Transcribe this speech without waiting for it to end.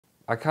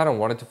I kind of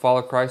wanted to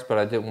follow Christ, but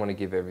I didn't want to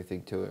give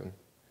everything to him.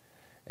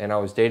 And I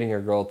was dating a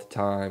girl at the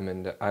time,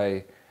 and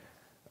I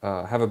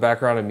have a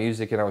background in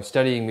music, and I was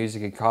studying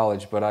music in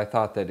college, but I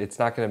thought that it's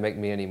not going to make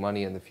me any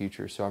money in the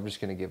future, so I'm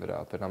just going to give it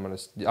up, and I'm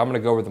going to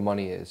go where the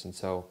money is. And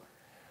so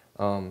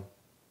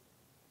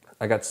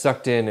I got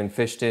sucked in and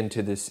fished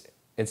into this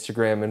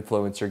Instagram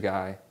influencer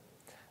guy.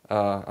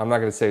 I'm not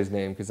going to say his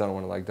name because I don't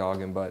want to like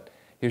dog him, but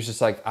he was just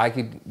like,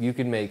 you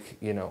can make,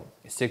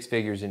 6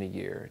 figures in a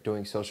year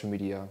doing social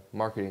media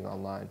marketing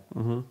online.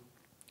 Mm-hmm.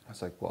 I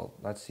was like, well,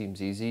 that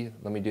seems easy.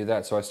 Let me do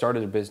that. So I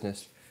started a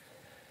business,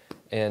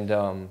 and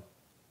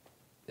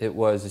it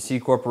was a C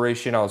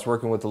corporation. I was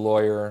working with a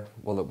lawyer.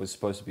 Well, it was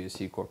supposed to be a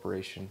C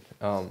corporation.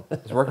 I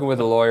was working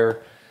with a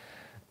lawyer.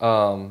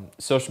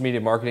 Social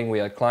media marketing. We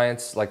had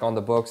clients like on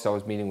the books. I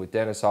was meeting with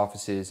dentist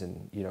offices,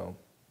 and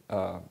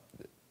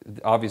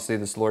obviously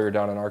this lawyer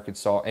down in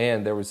Arkansas.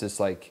 And there was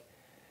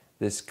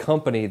this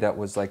company that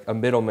was like a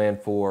middleman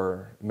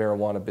for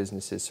marijuana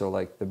businesses. So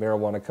like the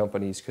marijuana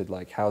companies could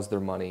like house their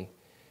money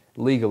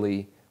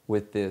legally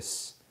with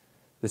this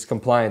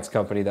compliance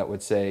company that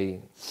would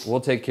say,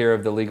 we'll take care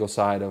of the legal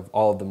side of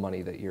all of the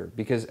money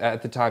because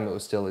at the time it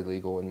was still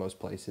illegal in most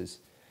places,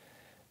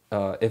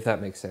 if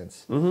that makes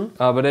sense. Mm-hmm.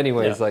 But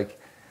anyways,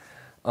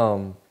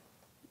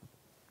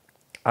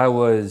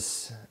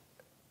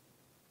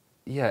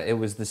 it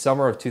was the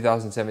summer of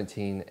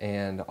 2017,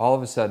 and all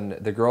of a sudden,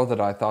 the girl that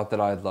I thought that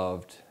I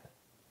loved,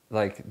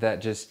 like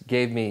that just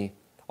gave me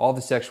all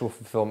the sexual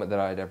fulfillment that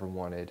I had ever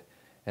wanted,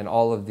 and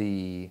all of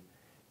the,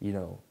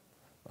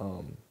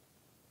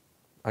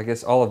 I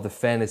guess all of the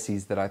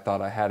fantasies that I thought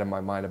I had in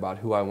my mind about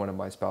who I wanted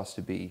my spouse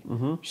to be.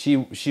 Mm-hmm.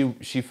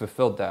 She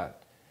fulfilled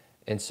that,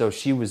 and so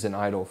she was an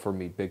idol for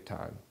me big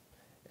time,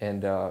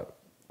 and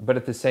but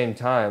at the same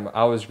time,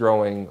 I was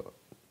growing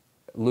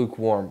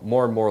lukewarm,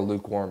 more and more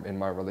lukewarm in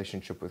my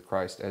relationship with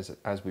Christ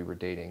as we were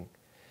dating.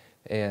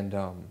 And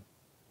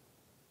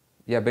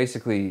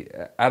basically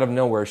out of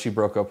nowhere she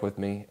broke up with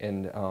me,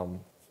 and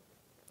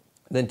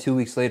then 2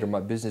 weeks later my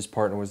business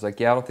partner was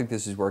like, I don't think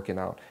this is working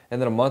out. And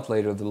then a month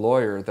later the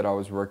lawyer that I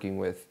was working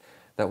with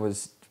that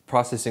was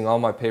processing all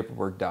my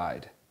paperwork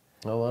died.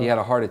 Oh, wow. He had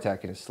a heart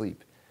attack in his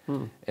sleep.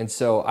 And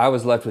so I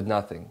was left with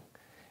nothing.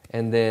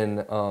 And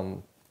then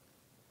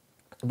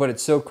but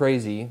it's so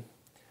crazy.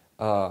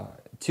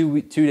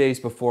 2 days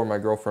before my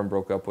girlfriend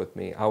broke up with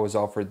me, I was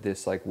offered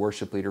this like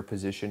worship leader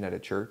position at a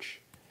church,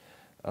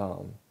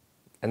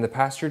 and the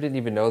pastor didn't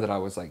even know that I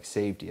was like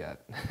saved yet.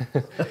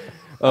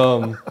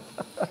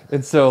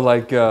 And so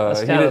like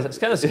it's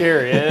kind of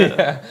scary,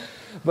 yeah.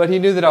 But he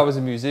knew that I was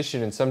a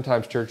musician, and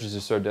sometimes churches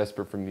are so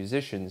desperate for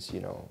musicians,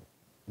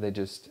 they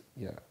just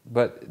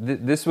But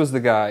this was the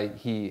guy.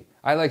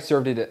 I like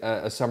served at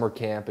a summer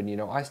camp,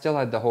 and I still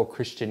had the whole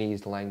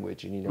Christianese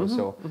language, and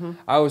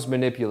I was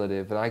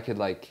manipulative, and I could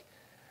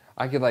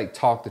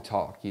talk the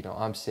talk,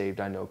 I'm saved,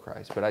 I know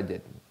Christ, but I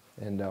didn't.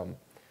 And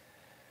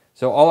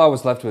so all I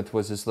was left with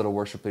was this little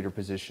worship leader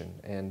position.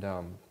 And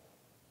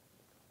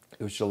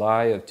it was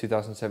July of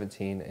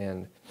 2017,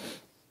 and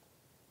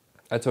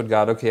I told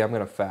God, okay, I'm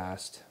going to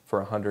fast for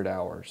 100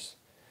 hours.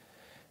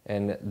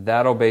 And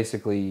that'll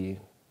basically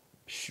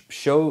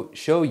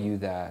show you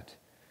that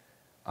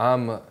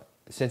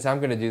since I'm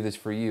going to do this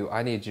for you,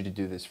 I need you to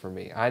do this for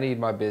me. I need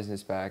my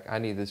business back. I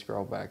need this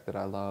girl back that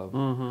I love.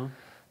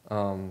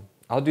 Mm-hmm.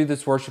 I'll do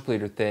this worship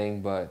leader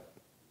thing, but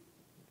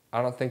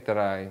I don't think that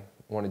I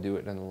want to do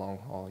it in the long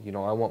haul.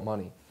 I want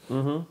money.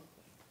 Mm-hmm.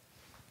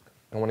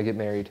 I want to get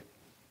married.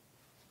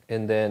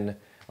 And then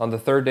on the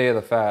 3rd day of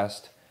the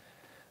fast,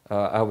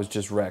 I was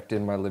just wrecked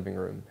in my living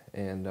room.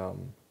 And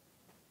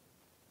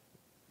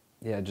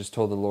I just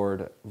told the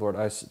Lord,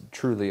 I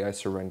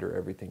surrender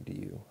everything to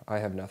you. I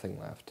have nothing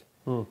left.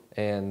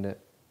 And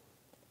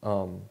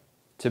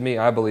to me,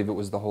 I believe it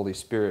was the Holy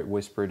Spirit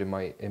whispered in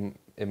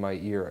my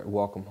ear,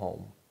 welcome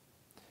home.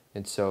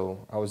 And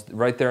so I was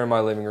right there in my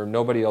living room,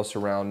 nobody else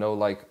around, no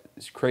like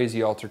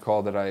crazy altar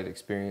call that I had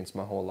experienced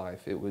my whole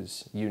life. It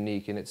was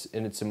unique, and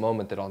it's a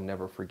moment that I'll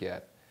never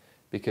forget,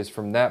 because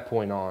from that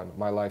point on,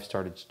 my life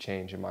started to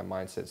change and my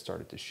mindset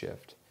started to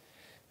shift.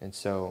 And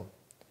so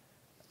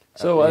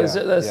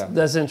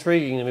that's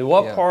intriguing to me.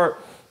 What part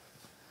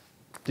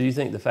do you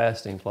think the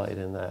fasting played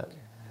in that?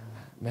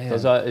 Man,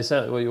 because it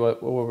sounded,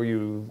 what were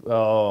you?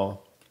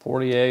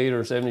 48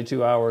 or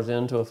 72 hours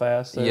into a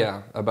fast then?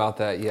 Yeah, about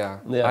that, yeah.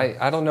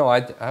 I don't know.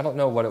 I don't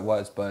know what it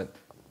was, but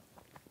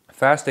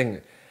fasting,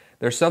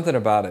 there's something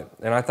about it.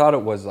 And I thought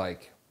it was a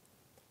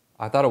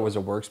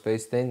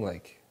works-based thing,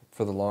 like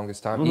for the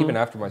longest time. Mm-hmm. Even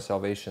after my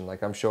salvation,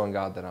 like I'm showing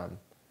God that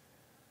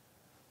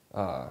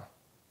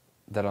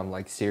I'm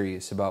like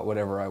serious about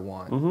whatever I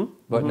want. Mm-hmm.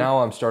 But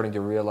now I'm starting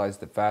to realize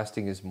that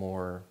fasting is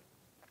more,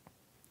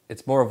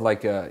 it's more of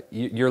like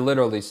you're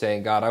literally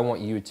saying, God, I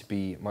want you to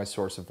be my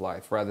source of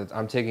life. Rather,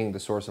 I'm taking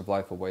the source of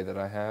life away that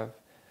I have,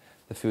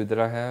 the food that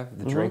I have,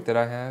 the drink that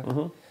I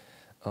have,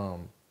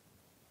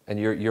 and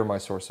you're my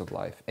source of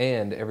life.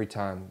 And every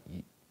time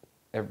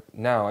I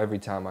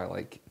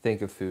like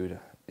think of food,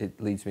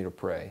 it leads me to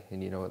pray,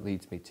 and it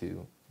leads me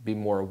to be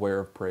more aware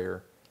of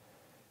prayer.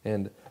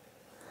 And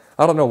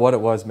I don't know what it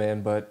was,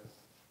 man, but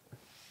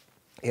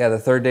yeah, the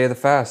third day of the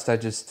fast,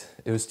 it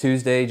was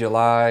Tuesday,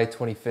 July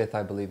 25th,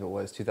 I believe it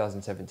was,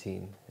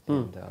 2017.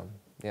 And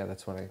yeah,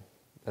 that's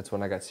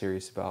when I got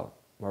serious about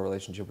my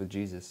relationship with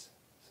Jesus.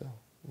 So,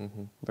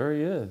 Very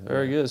good,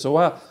 very good.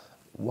 So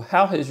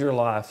how has your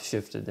life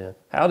shifted then?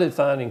 How did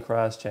finding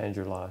Christ change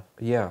your life?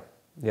 Yeah,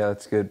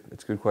 that's good.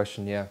 It's a good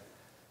question. Yeah.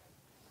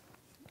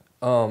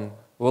 Well,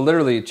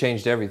 literally, it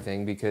changed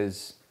everything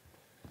because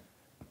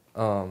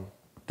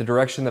the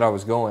direction that I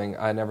was going,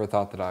 I never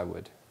thought that I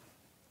would.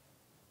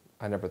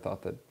 I never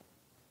thought that.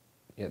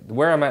 Yeah,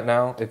 where I'm at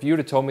now, if you would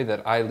have told me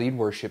that I lead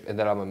worship and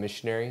that I'm a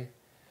missionary,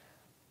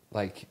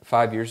 like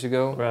 5 years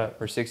ago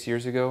or 6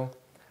 years ago,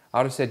 I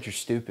would have said you're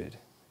stupid.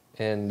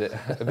 And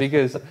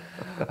because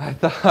I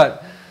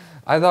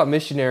thought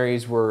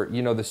missionaries were,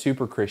 the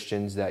super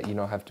Christians that,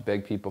 have to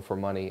beg people for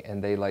money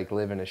and they like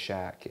live in a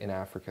shack in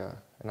Africa.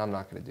 And I'm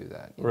not going to do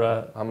that.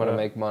 I'm going to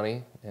make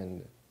money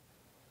and,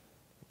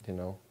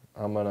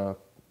 I'm going to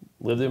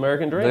live the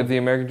American dream.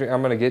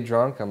 I'm going to get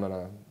drunk. I'm going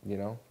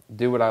to,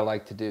 do what I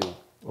like to do.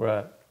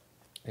 Right.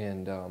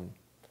 And,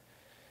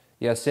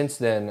 since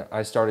then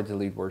I started to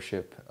lead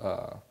worship.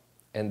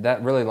 And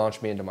that really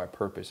launched me into my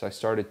purpose. I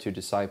started to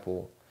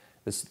disciple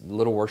this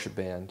little worship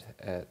band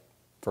at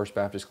First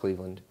Baptist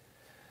Cleveland.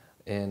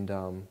 And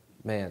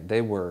man,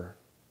 they were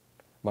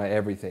my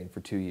everything for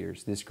 2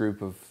 years. This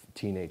group of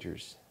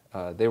teenagers,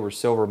 they were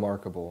so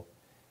remarkable.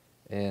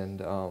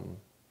 And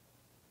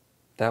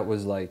that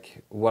was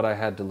like what I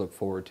had to look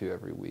forward to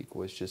every week,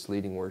 was just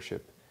leading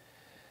worship.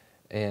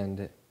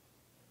 And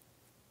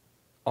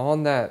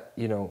on that,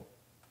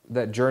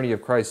 that journey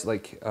of Christ,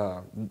 like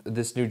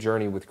this new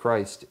journey with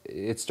Christ,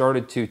 it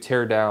started to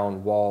tear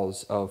down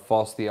walls of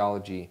false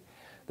theology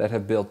that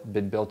have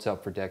been built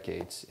up for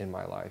decades in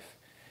my life.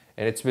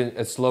 And it's been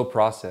a slow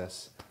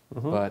process.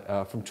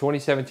 But from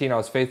 2017, I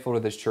was faithful to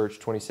this church,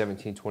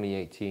 2017,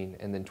 2018.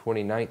 And then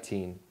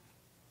 2019,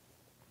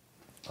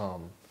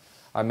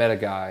 I met a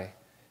guy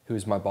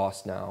who's my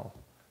boss now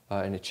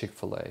in a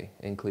Chick-fil-A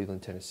in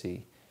Cleveland,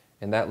 Tennessee.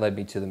 And that led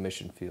me to the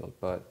mission field.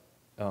 But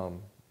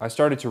I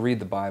started to read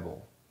the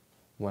Bible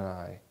when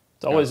I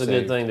It's always a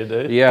good thing to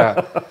do.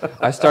 Yeah.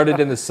 I started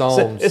in the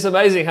Psalms. It's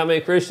amazing how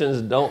many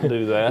Christians don't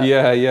do that.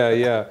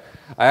 Yeah.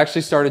 I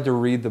actually started to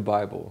read the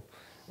Bible.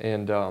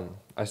 And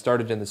I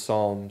started in the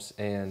Psalms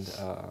and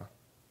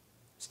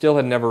still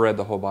had never read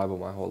the whole Bible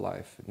my whole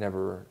life.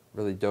 Never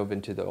really dove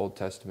into the Old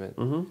Testament.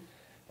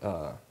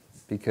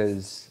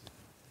 Because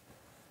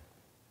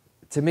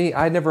to me,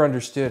 I never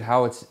understood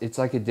how it's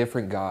like a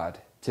different God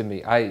to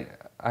me. I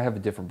have a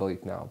different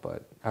belief now,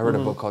 but I read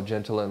a book called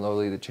Gentle and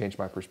Lowly that changed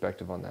my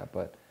perspective on that.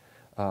 But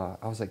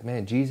I was like,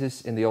 man,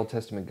 Jesus and the Old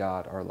Testament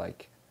God are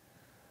like...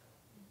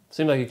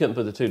 Seemed like you couldn't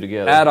put the two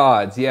together. At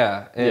odds,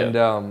 yeah.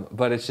 And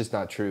but it's just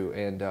not true.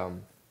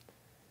 And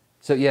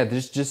so yeah,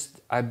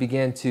 I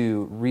began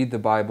to read the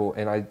Bible,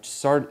 and I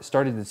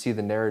started to see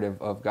the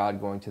narrative of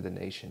God going to the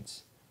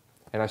nations.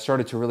 And I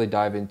started to really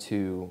dive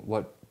into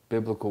what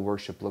biblical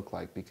worship looked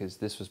like, because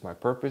this was my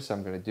purpose.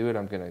 I'm going to do it.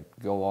 I'm going to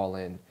go all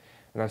in.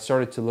 And I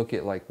started to look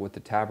at like what the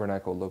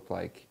tabernacle looked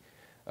like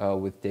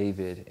with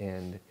David.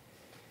 And,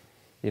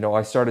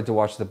 I started to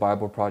watch the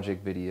Bible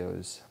Project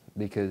videos,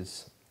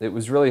 because it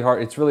was really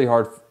hard. It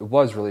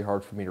was really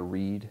hard for me to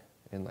read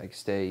and like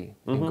stay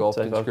engulfed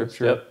in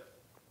Scripture. Yep.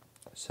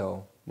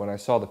 So when I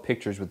saw the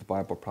pictures with the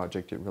Bible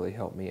Project, it really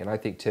helped me. And I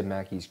think Tim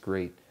Mackey's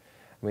great.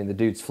 I mean, the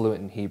dude's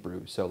fluent in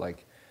Hebrew. So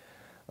like,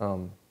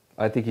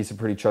 I think he's a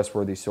pretty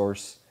trustworthy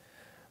source.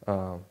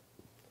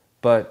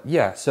 But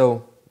yeah,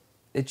 so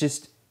it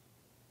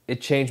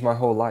changed my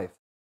whole life.